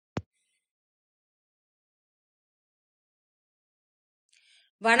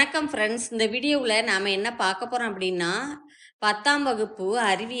வணக்கம் ஃப்ரெண்ட்ஸ். இந்த வீடியோவில் நாம் என்ன பார்க்க போகிறோம் அப்படின்னா 10ஆம் வகுப்பு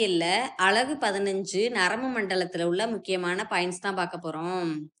அறிவியல்ல அலகு 15 நரம்பு மண்டலத்தில் உள்ள முக்கியமான பாயிண்ட்ஸ் தான் பார்க்க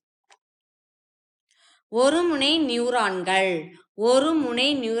போகிறோம். ஒரு முனை நியூரான்கள்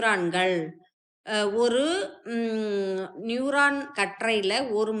ஒரு நியூரான் கற்றையில்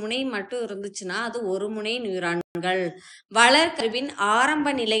ஒரு முனை மட்டும் இருந்துச்சுன்னா அது ஒரு முனை நியூரான்கள். வளர்கருவின் ஆரம்ப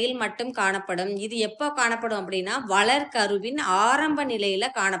நிலையில் மட்டும் காணப்படும். இது எப்போ காணப்படும் அப்படின்னா வளர்கருவின் ஆரம்ப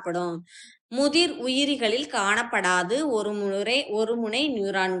நிலையில காணப்படும். முதிர் உயிரிகளில் காணப்படாது ஒரு முனை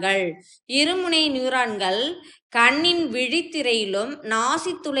நியூரான்கள். இருமுனை நியூரான்கள் கண்ணின் விழித்திரையிலும்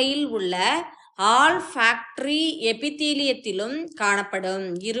நாசித்துளையில் உள்ள ஆல்ஃபாக்டரி எபித்தீலியத்திலும் காணப்படும்.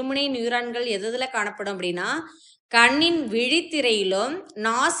 இருமுனை நியூரான்கள் எதுல காணப்படும் அப்படின்னா கண்ணின் விழித்திரையிலும்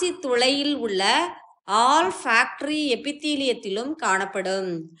நாசித்துளையில் உள்ள ஆல்ஃபாக்டரி எபித்தீலியத்திலும் காணப்படும்.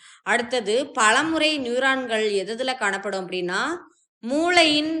 அடுத்தது பலமுறை நியூரான்கள் எதுல காணப்படும் அப்படின்னா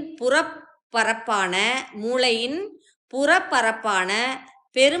மூளையின் புறப்பரப்பான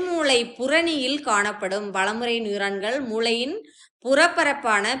பெருமூளை புறணியில் காணப்படும். பலமுறை நியூரான்கள் மூளையின்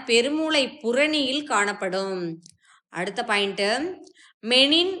புறப்பரப்பான பெருமூளை புறணியில் காணப்படும். அடுத்த பாயிண்ட்,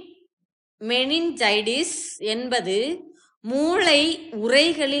 மெனின்ஜைடிஸ் என்பது மூளை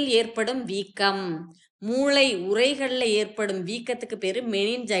உறைகளில் ஏற்படும் வீக்கம். மூளை உறைகளில் ஏற்படும் வீக்கத்துக்கு பேரு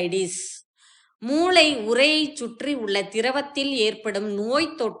மெனின்ஜைடிஸ். மூளை உறையை சுற்றி உள்ள திரவத்தில் ஏற்படும்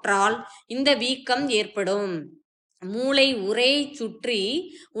நோய் தொற்றால் இந்த வீக்கம் ஏற்படும். மூளை உறையை சுற்றி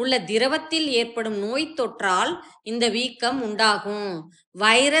உள்ள திரவத்தில் ஏற்படும் நோய் தொற்றால் இந்த வீக்கம் உண்டாகும்.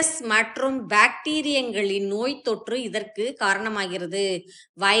 வைரஸ் மற்றும் பாக்டீரியங்களின் நோய் தொற்று இதற்கு காரணமாகிறது.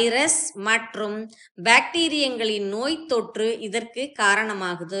 வைரஸ் மற்றும் பாக்டீரியங்களின் நோய் தொற்று இதற்கு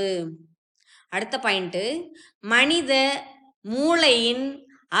காரணமாகுது. அடுத்த பாயிண்ட், மனித மூளையின்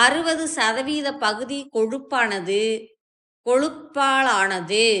 60% பகுதி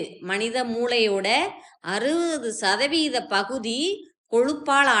கொழுப்பாலானது. மனித மூளையோட 60% பகுதி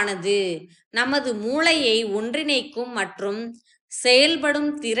கொழுப்பாலானது. நமது மூளையை ஒன்றிணைக்கும் மற்றும் செயல்படும்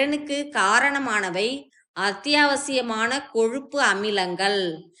திறனுக்கு காரணமானவை அத்தியாவசியமான கொழுப்பு அமிலங்கள்.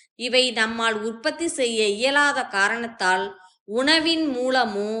 இவை நம்மால் உற்பத்தி செய்ய இயலாத காரணத்தால் உணவின்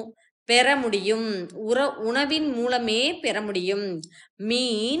மூலமே பெற முடியும்.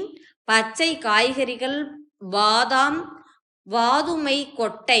 மீன், பச்சை காய்கறிகள், பாதாம், வாதுமை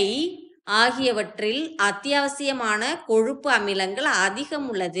கொட்டை ஆகியவற்றில் அத்தியாவசியமான கொழுப்பு அமிலங்கள் அதிகம்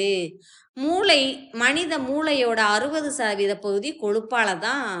உள்ளது. மனித மூளையோட 60% பகுதி கொழுப்பால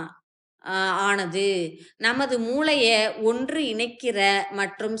தான் ஆனது. நமது மூளையை ஒன்று இணைக்கிற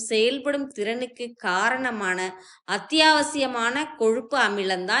மற்றும் செயல்படும் திறனுக்கு காரணமான அத்தியாவசியமான கொழுப்பு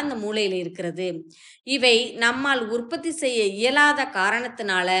அமிலம் தான் இந்த மூளையில் இருக்கிறது. இவை நம்மால் உற்பத்தி செய்ய இயலாத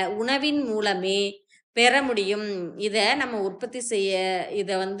காரணத்தினால உணவின் மூலமே பெற முடியும். இதை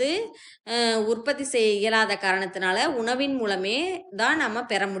உற்பத்தி செய்ய இயலாத காரணத்தினால உணவின் மூலமே தான் நம்ம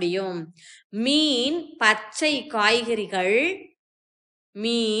பெற முடியும். மீன், பச்சை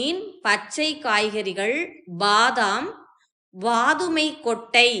காய்கறிகள், பாதாம், வாதுமை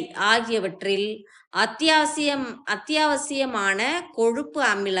கொட்டை ஆகியவற்றில் அத்தியாவசியமான கொழுப்பு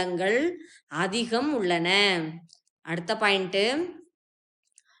அமிலங்கள் அதிகம் உள்ளன. அடுத்த பாயிண்ட்,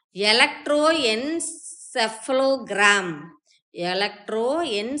 எலக்ட்ரோஎன்செஃபலோகிராம்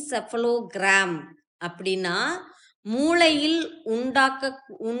அப்படின்னா மூளையில்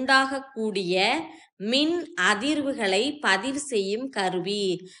உண்டாகக்கூடிய மின் அதிர்வுகளை பதிவு செய்யும் கருவி.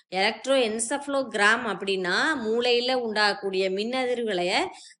 எலக்ட்ரோஎன்செஃபலோகிராம் அப்படின்னா மூளையில உண்டாகக்கூடிய மின் அதிர்வுகளை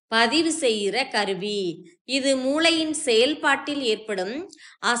பதிவு செய்கிற கருவி. இது மூளையின் செயல்பாட்டில் ஏற்படும்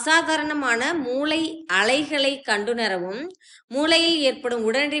அசாதாரணமான மூளை அலைகளை கண்டுணரவும், மூளையில் ஏற்படும்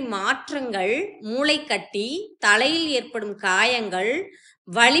உடனடி மாற்றங்கள், மூளைக்கட்டி, தலையில் ஏற்படும் காயங்கள்,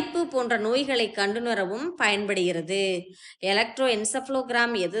 வலிப்பு போன்ற நோய்களை கண்டுணரவும் பயன்படுகிறது.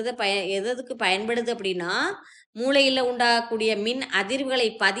 எலக்ட்ரோஎன்செஃபலோகிராம் எதுக்கு பயன்படுது அப்படின்னா மூளையில் உண்டாகக்கூடிய மின் அதிர்வுகளை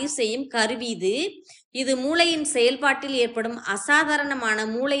பதிவு செய்யும் கருவி இது மூளையின் செயல்பாட்டில் ஏற்படும் அசாதாரணமான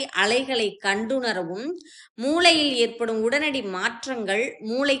மூளை அலைகளை கண்டுணரவும், மூளையில் ஏற்படும் உடனடி மாற்றங்கள்,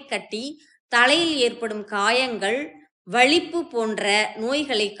 மூளைக்கட்டி, தலையில் ஏற்படும் காயங்கள், வலிப்பு போன்ற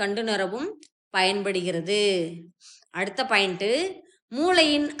நோய்களை கண்டுணரவும் பயன்படுகிறது. அடுத்த பாயிண்ட்,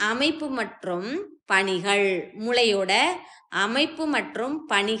 மூளையின் அமைப்பு மற்றும் பணிகள். மூளையோட அமைப்பு மற்றும்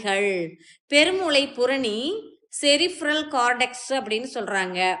பணிகள். பெருமூளை புரணி செரிப்ரல் கார்டெக்ஸ் அப்படின்னு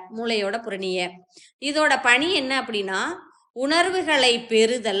சொல்றாங்க மூளையோட புரணிய. இதோட பணி என்ன அப்படின்னா உணர்வுகளை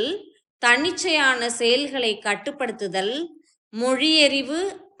பெறுதல், தன்னிச்சையான செயல்களை கட்டுப்படுத்துதல், மொழியறிவு,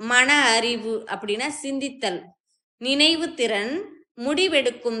 மன அறிவு அப்படின்னா சிந்தித்தல், நினைவு திறன்,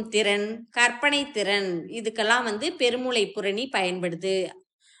 முடிவெடுக்கும் திறன், கற்பனை திறன், இதுக்கெல்லாம் பெருமூளை புரணி பயன்படுது.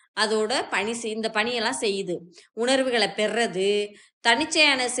 அதோட இந்த பணியெல்லாம் செய்யுது. உணர்வுகளை பெறது,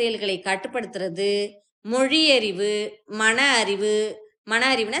 தன்னிச்சையான செயல்களை கட்டுப்படுத்துறது, மொழியறிவு, மன அறிவு,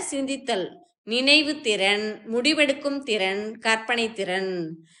 மன அறிவுனா சிந்தித்தல், நினைவு திறன், முடிவெடுக்கும் திறன், கற்பனை திறன்,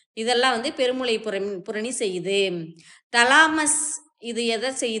 இதெல்லாம் பெருமூளை புரணி செய்யுது. தலாமஸ் இது எதை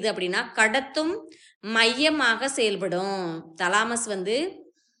செய்யுது அப்படின்னா கடத்தும் மையமாக செயல்படும். தலாமஸ்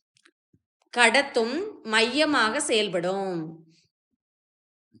கடத்தும் மையமாக செயல்படும்.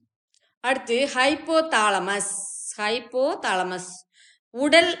 அடுத்து ஹைப்போதாலமஸ்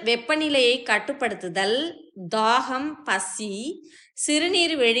உடல் வெப்பநிலையை கட்டுப்படுத்துதல், தாகம், பசி,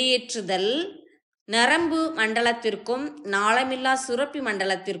 சிறுநீர் வெளியேற்றுதல், நரம்பு மண்டலத்திற்கும் நாளமில்லா சுரப்பி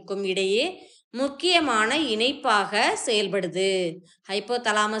மண்டலத்திற்கும் இடையே முக்கியமான இணைப்பாக செயல்படுது.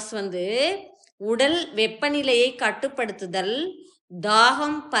 ஹைப்போதலாமஸ் உடல் வெப்பநிலையை கட்டுப்படுத்துதல்,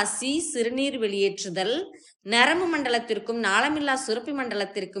 தாகம், பசி, சிறுநீர் வெளியேற்றுதல், நரம்பு மண்டலத்திற்கும் நாளமில்லா சுரப்பி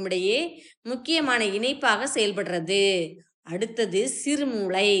மண்டலத்திற்கும் இடையே முக்கியமான இணைப்பாக செயல்படுறது. அடுத்தது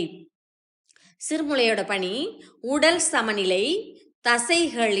சிறுமூளை. சிறுமூளையோட பணி உடல் சமநிலை,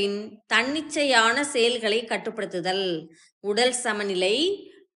 தசைகளின் தன்னிச்சையான செயல்களை கட்டுப்படுத்துதல். உடல் சமநிலை,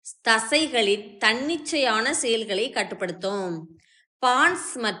 தசைகளின் தன்னிச்சையான செயல்களை கட்டுப்படுத்தும்.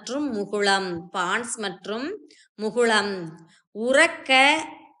 பான்ஸ் மற்றும் முகுளம் உறக்க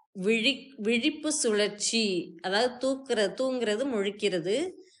விழிப்பு சுழற்சி, அதாவது தூங்குறது முழிக்கிறது,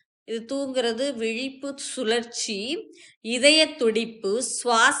 இது தூங்குறது விழிப்பு சுழற்சி, இதய துடிப்பு,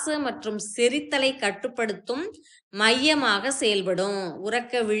 சுவாச மற்றும் செரித்தலை கட்டுப்படுத்தும் மையமாக செயல்படும்.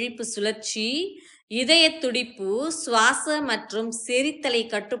 உறக்க விழிப்பு சுழற்சி, இதய துடிப்பு, சுவாச மற்றும் செரித்தலை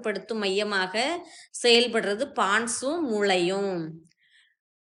கட்டுப்படுத்தும் மையமாக செயல்படுறது பான்ஸும் மூளையும்.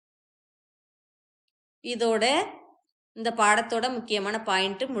 இதோட இந்த பாடத்தோட முக்கியமான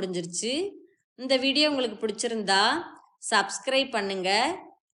பாயிண்ட் முடிஞ்சிருச்சு. இந்த வீடியோ உங்களுக்கு பிடிச்சிருந்தா சப்ஸ்கிரைப் பண்ணுங்க,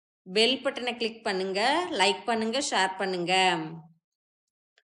 பெல் பட்டனை கிளிக் பண்ணுங்க, லைக் பண்ணுங்க, ஷேர் பண்ணுங்க,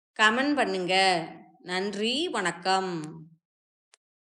 கமெண்ட் பண்ணுங்க. நன்றி, வணக்கம்.